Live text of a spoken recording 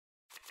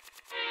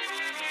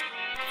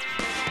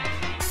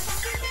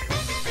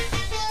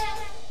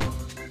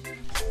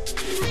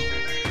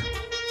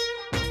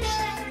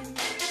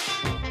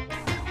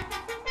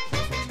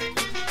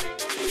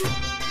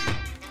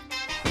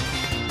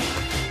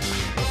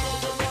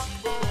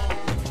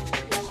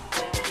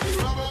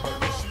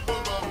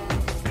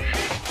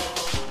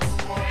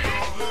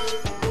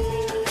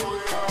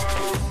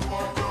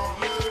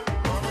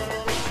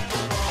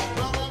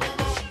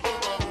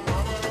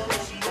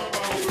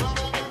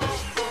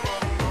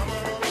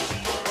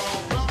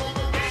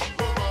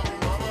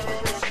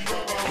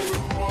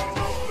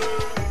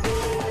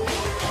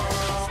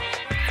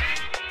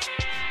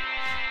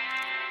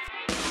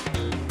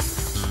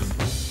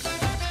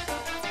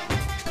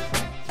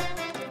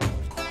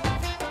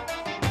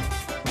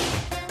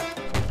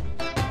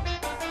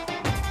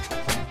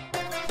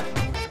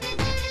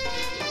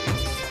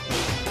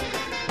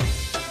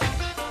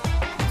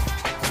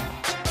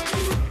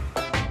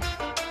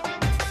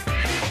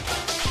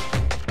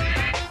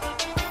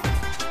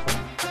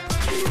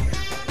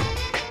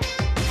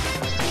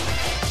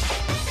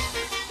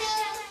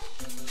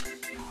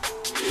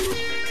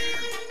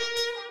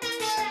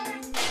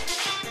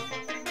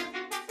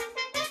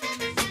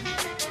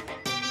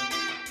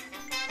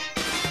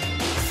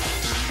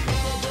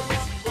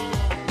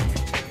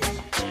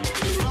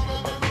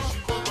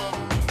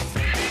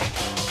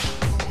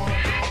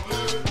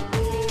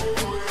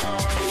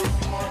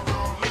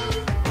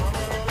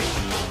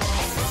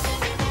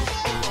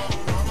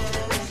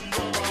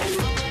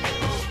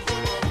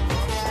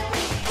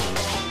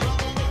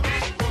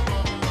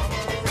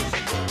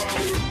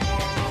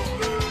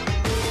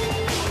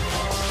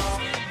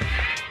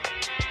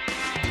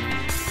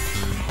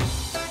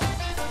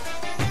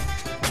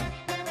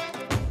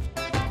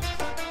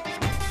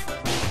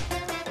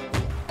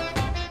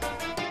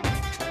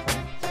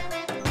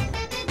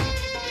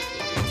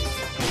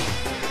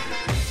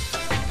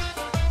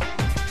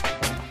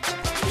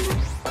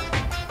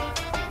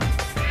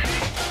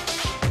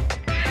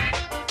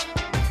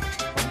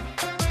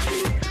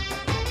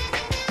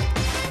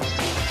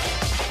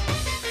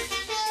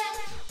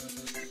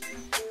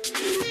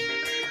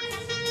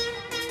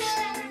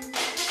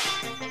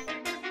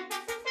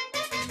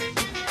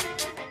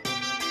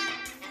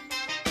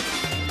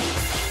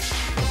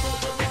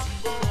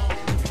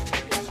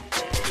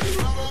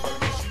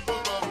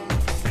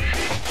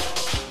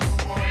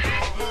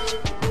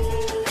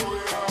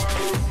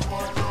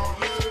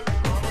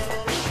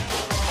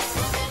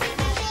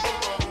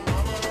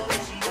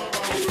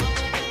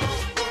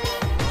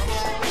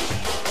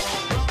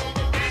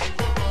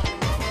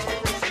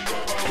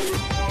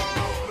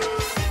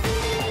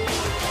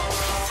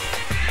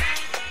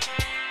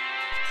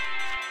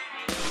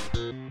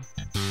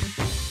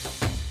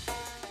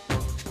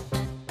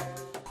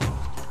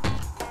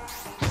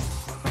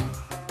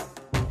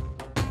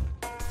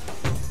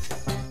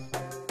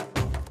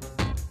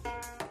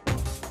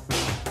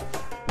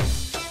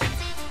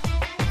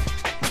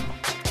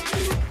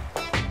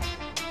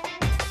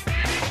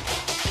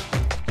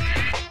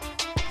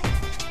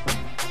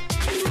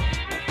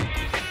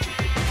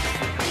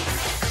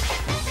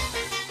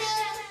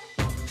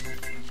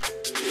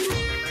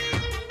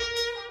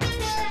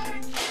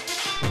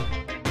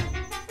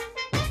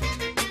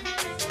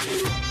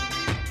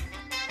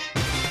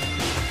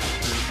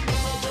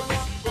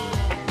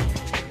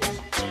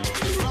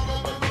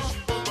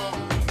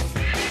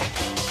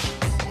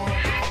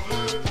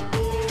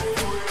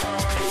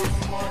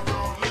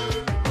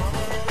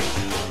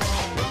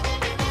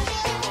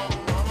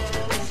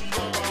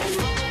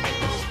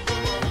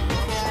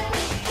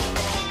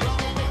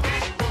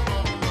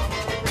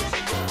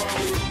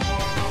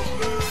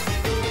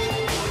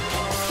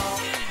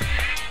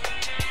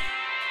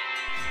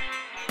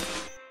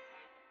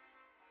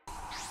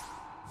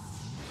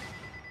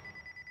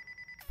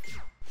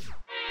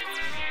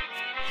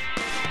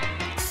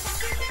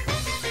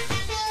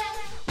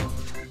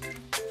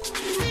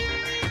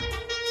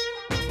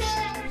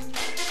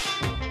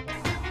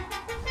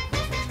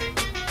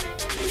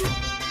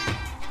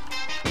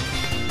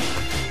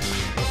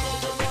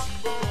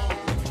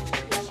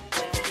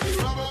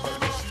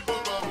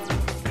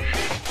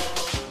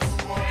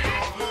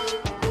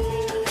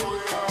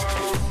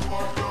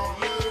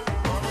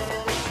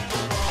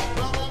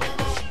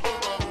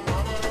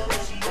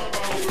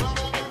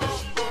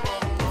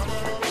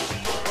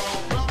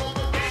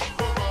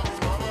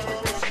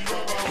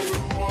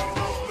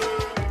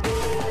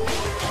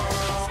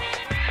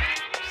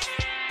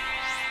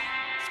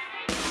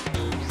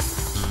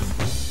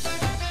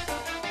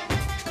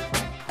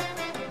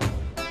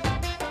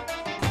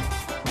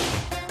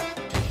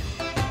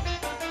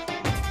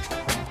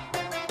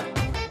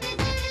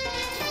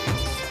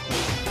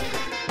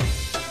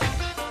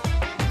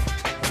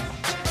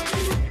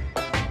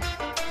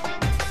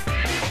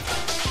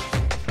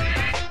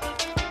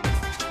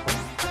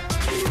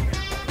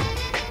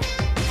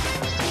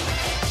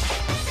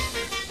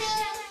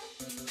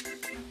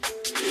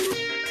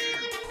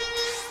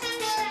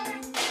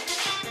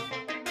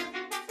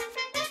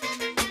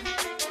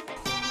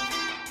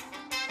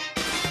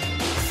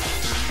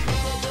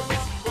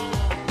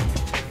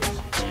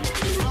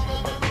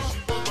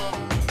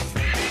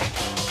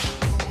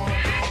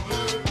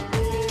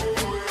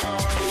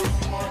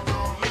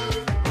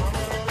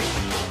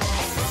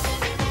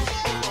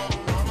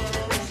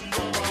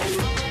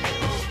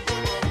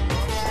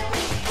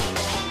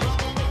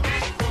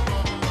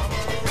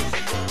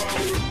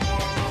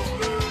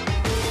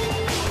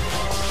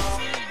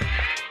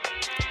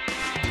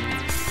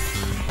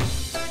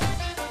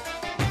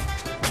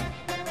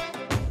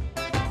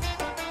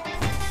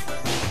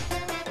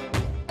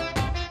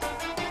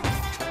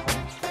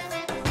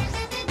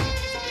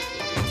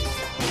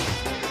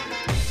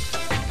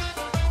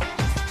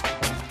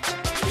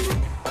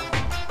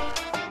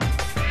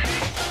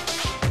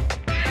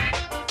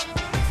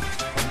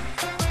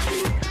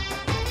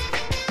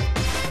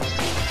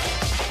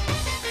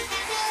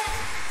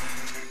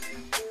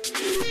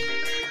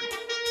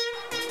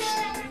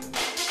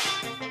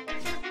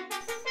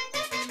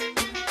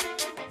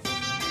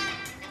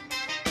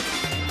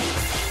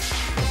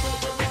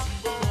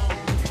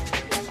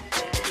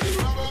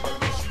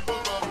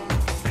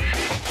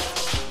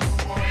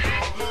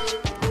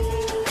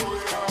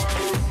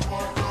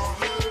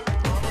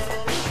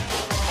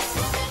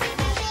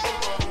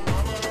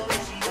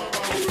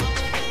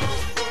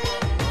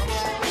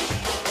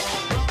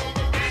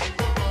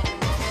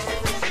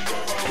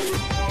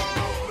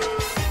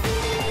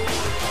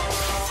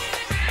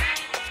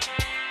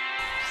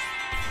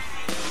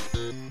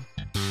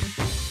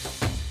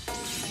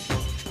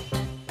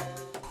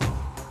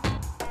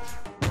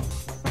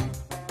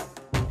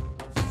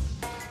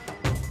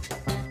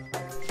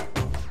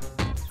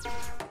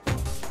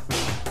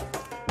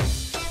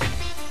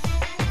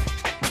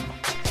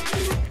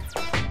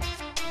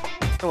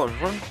Hello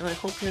everyone, and I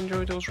hope you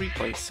enjoyed those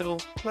replays, so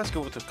let's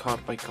go with the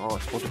card by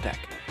card for the deck.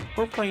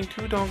 We're playing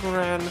 2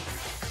 Dogoran,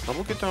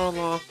 double Guitar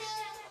Law,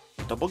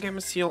 double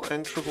Gamma Seal,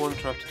 and triple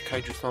Interrupted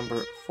Kaiju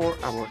Slumber for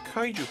our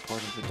Kaiju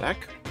part of the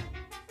deck,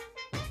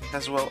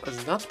 as well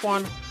as not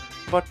 1,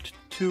 but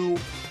 2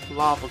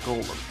 Lava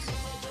Golems.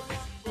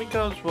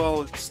 Because,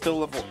 well, it's still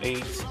level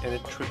 8 and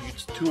it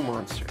tributes 2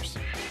 monsters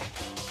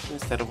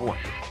instead of 1.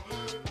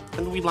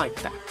 And we like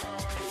that.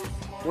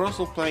 We're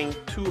also playing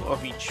 2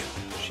 of each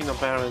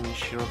Shinobaron and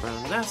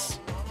Shinobaroness,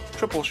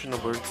 triple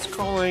Shinobird's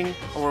Calling,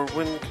 our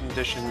win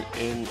condition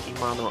in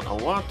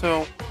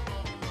Amano-Iwato,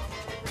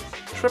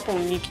 triple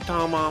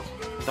Nikitama,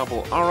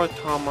 double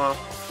Aratama,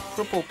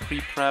 triple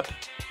pre-prep,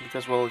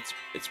 because well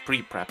it's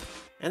pre-prep.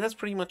 And that's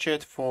pretty much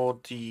it for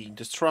the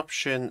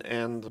disruption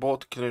and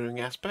board clearing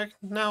aspect.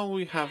 Now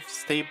we have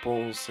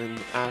staples and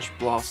ash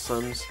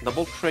blossoms,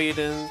 double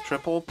trade-in,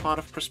 triple pot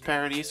of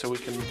prosperity so we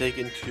can dig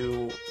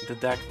into the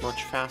deck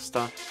much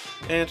faster,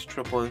 and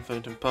triple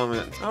infinite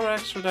impermanence. Our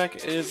extra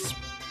deck is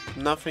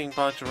nothing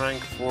but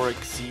rank 4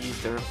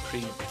 Xyz, they're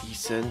pretty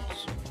decent.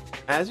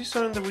 As you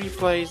saw in the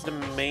replays, the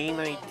main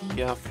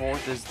idea for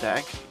this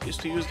deck is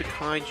to use the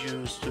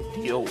Kaijus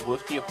to deal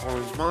with the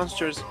opponent's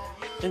monsters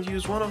and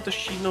use one of the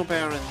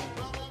Shinobaron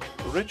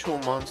ritual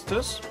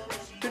monsters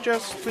to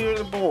just clear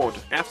the board,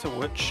 after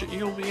which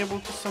you'll be able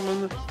to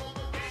summon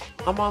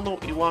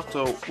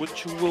Amano-Iwato,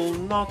 which will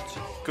not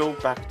go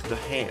back to the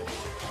hand.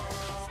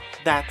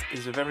 That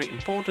is very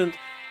important,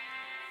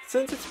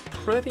 since it's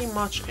pretty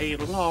much a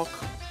lock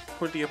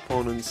for the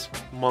opponent's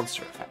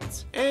monster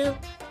effects. And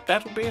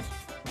that will be it.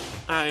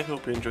 I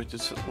hope you enjoyed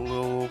this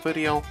little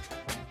video,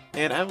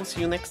 and I will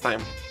see you next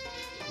time.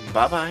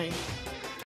 Bye bye!